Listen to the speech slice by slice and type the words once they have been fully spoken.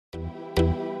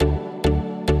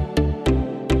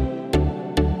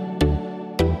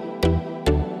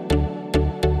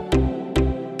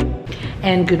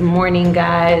And good morning,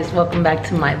 guys. Welcome back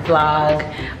to my vlog.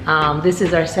 This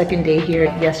is our second day here.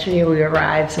 Yesterday we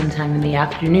arrived sometime in the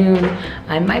afternoon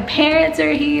and my parents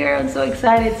are here. I'm so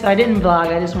excited. So I didn't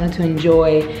vlog. I just wanted to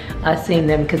enjoy seeing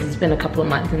them because it's been a couple of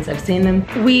months since I've seen them.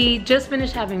 We just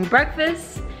finished having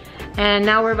breakfast and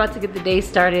now we're about to get the day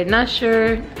started. Not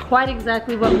sure quite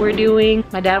exactly what we're doing.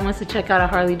 My dad wants to check out a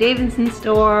Harley Davidson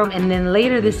store, and then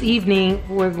later this evening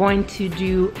we're going to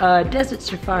do a desert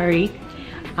safari,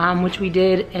 which we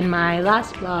did in my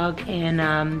last vlog in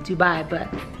Dubai, but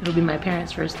it'll be my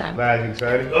parents' first time. Guys,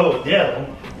 excited? Oh, yeah.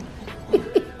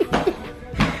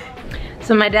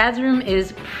 So my dad's room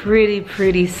is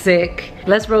pretty sick.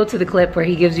 Let's roll to the clip where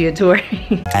he gives you a tour.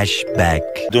 Flashback.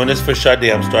 Doing this for Sade.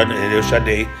 I'm starting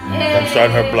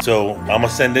her blog. So I'm gonna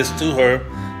send this to her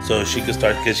so she can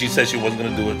start, because she said she wasn't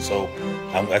gonna do it. So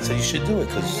I said you should do it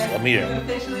because I'm here. You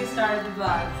officially started the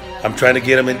vlog. I'm trying to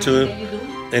get him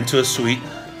into a suite.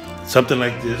 Something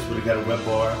like this, where they got a wet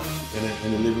bar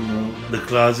in the living room, the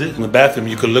closet, in the bathroom.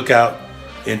 You can look out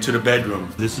into the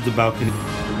bedroom. This is the balcony,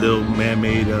 little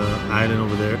man-made island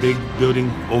over there. Big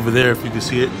building over there, if you can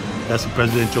see it. That's the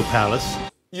presidential palace.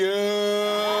 Yeah.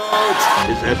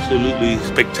 It's absolutely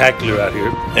spectacular out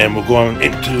here, and we're going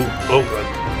into.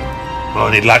 Oh,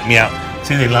 they locked me out.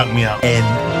 See, they locked me out. End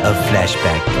of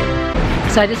flashback.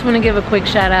 So I just want to give a quick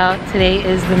shout out. Today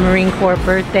is the Marine Corps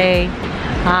birthday.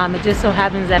 It just so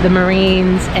happens that the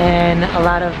Marines and a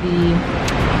lot of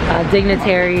the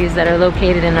dignitaries that are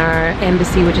located in our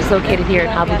embassy, which is located here in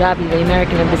Abu Dhabi, the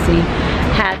American embassy,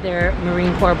 had their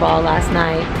Marine Corps ball last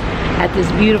night at this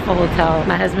beautiful hotel.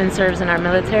 My husband serves in our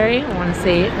military. I want to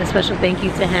say a special thank you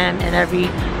to him and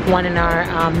everyone in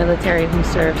our military who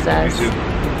serves us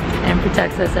and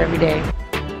protects us every day.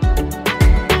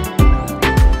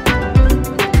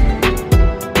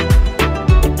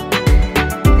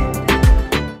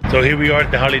 So here we are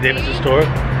at the Harley Davidson store.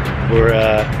 We're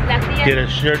getting a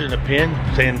shirt and a pin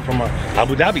saying from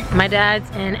Abu Dhabi. My dad's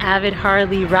an avid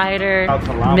Harley rider,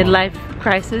 midlife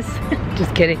crisis.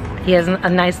 Just kidding. He has a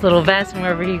nice little vest, and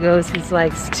wherever he goes, he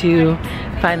likes to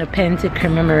find a pin to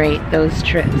commemorate those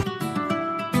trips.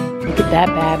 Look at that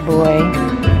bad boy.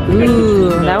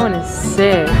 Ooh, that one is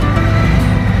sick.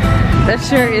 That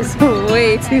shirt is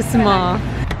way too small.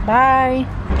 Bye.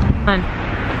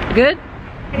 Good?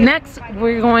 Next,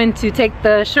 we're going to take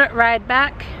the short ride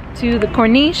back to the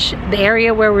Corniche, the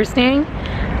area where we're staying,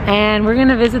 and we're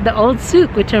gonna visit the old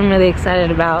souk, which I'm really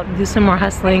excited about. Do some more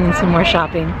hustling and some more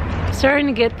shopping. Starting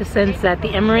to get the sense that the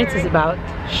Emirates is about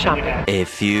shopping. A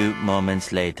few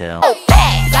moments later.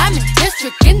 I'm a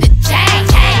district in the chain.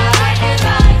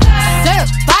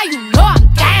 Certified, you know I'm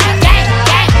gang.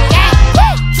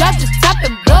 Drop the top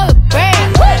and blow the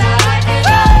brand.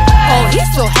 Oh,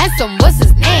 he's so handsome, what's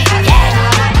his name?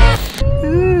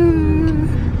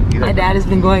 My dad has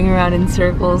been going around in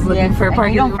circles looking for a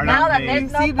parking lot. Now that there's We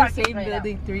see no the same parking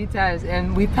building 3 times,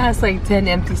 and we passed like 10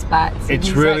 empty spots. It's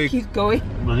He's really. like, keep going.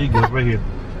 Well, there you go, right here.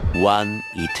 One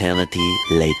eternity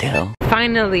later.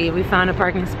 Finally, we found a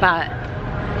parking spot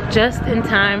just in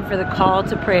time for the call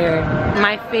to prayer.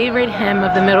 My favorite hymn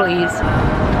of the Middle East.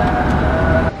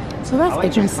 So that's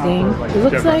interesting. It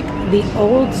looks like the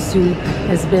old souk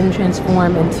has been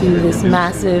transformed into this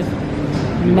massive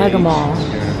mega mall.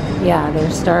 Yeah,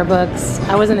 there's Starbucks.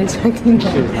 I wasn't expecting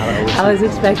that. I was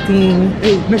expecting,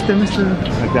 hey, mister.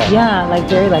 Like that. Yeah, like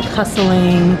very like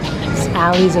hustling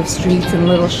alleys of streets and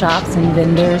little shops and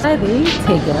vendors. They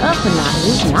take it up a notch.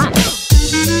 It's nice.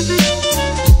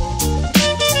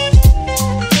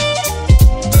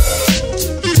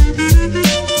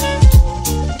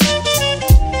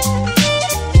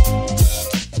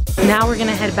 Now we're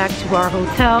gonna head back to our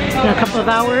hotel. In a couple of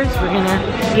hours, we're gonna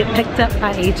get picked up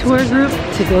by a tour group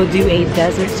to go do a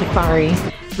desert safari.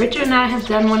 Richard and I have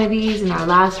done one of these in our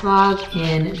last vlog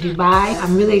in Dubai.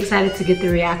 I'm really excited to get the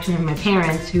reaction of my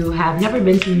parents who have never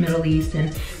been to the Middle East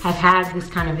and have had this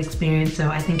kind of experience. So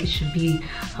I think it should be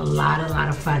a lot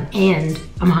of fun. And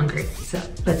I'm hungry, so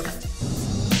let's go.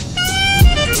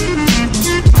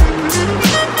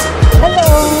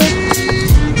 Hello.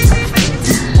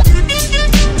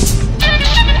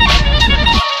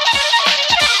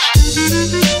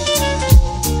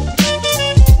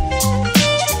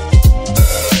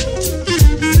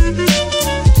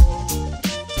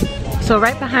 So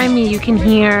right behind me you can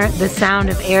hear the sound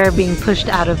of air being pushed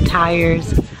out of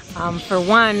tires. For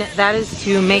one, that is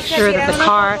to make sure that the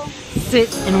car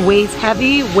sits and weighs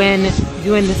heavy when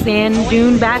doing the sand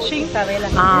dune bashing.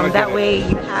 That way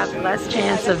you have less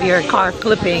chance of your car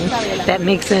flipping. That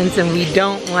makes sense, and we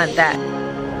don't want that.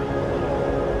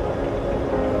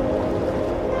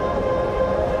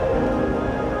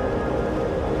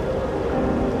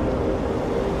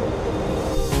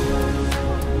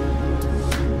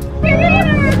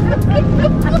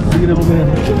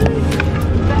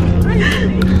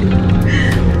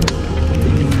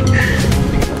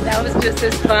 That was just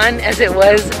as fun as it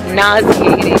was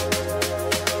nauseating.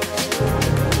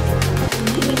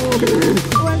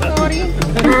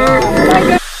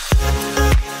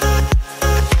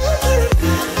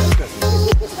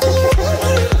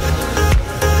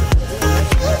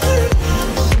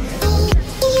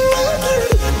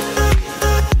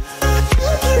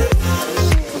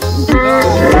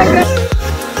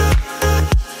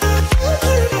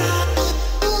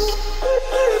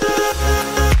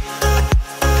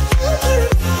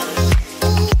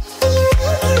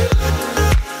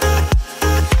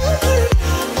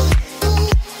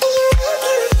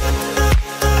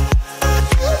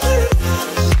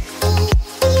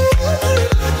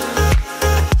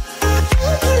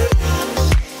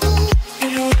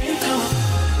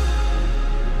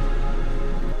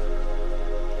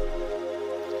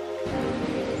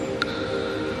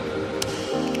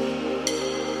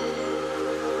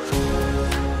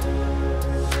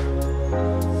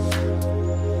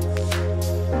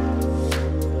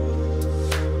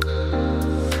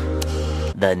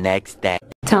 The next day.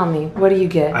 Tell me, what do you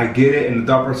get? I get it, and the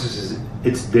thought process is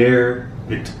it's there,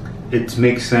 it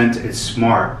makes sense, it's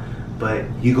smart, but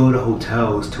you go to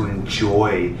hotels to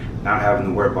enjoy not having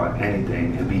to worry about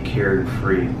anything and be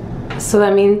carefree. So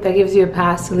that means that gives you a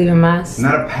pass to leave a mess?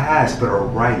 Not a pass, but a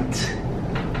right.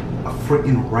 A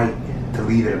freaking right to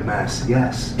leave it a mess,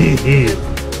 yes.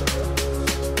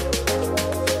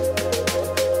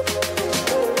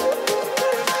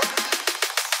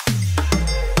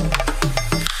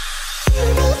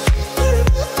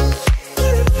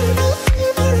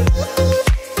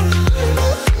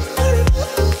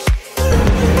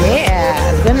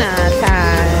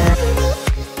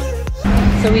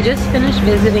 So we just finished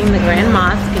visiting the Grand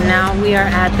Mosque, and now we are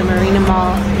at the Marina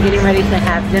Mall getting ready to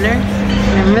have dinner.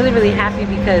 And I'm really, really happy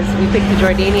because we picked the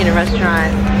Jordanian restaurant.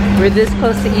 We're this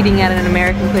close to eating at an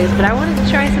American place, but I wanted to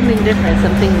try something different,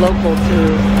 something local to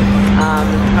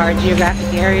our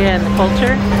geographic area and the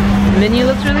culture. The menu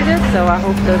looks really good, so I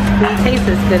hope the food tastes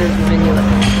as good as the menu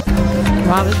looks.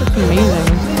 Wow, this looks amazing.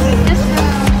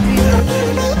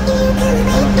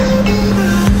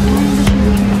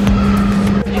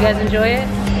 Did you guys enjoy it?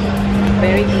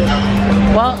 Very good.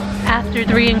 Well, after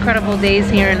 3 incredible days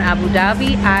here in Abu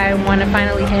Dhabi, I want to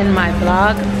finally end my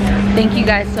vlog. Thank you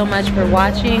guys so much for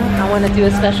watching. I want to do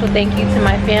a special thank you to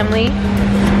my family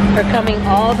for coming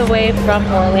all the way from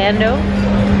Orlando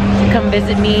to come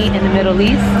visit me in the Middle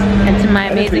East, and to my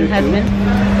amazing husband.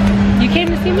 You came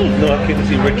to see me? No, I came to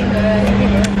see Richard.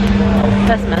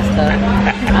 That's messed up.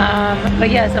 But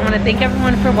yes, I want to thank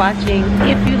everyone for watching.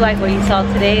 If you like what you saw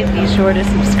today, be sure to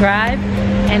subscribe.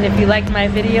 And if you liked my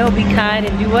video, be kind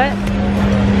and do what?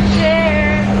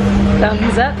 Share.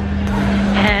 Thumbs up.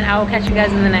 And I will catch you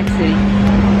guys in the next city.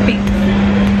 Peace.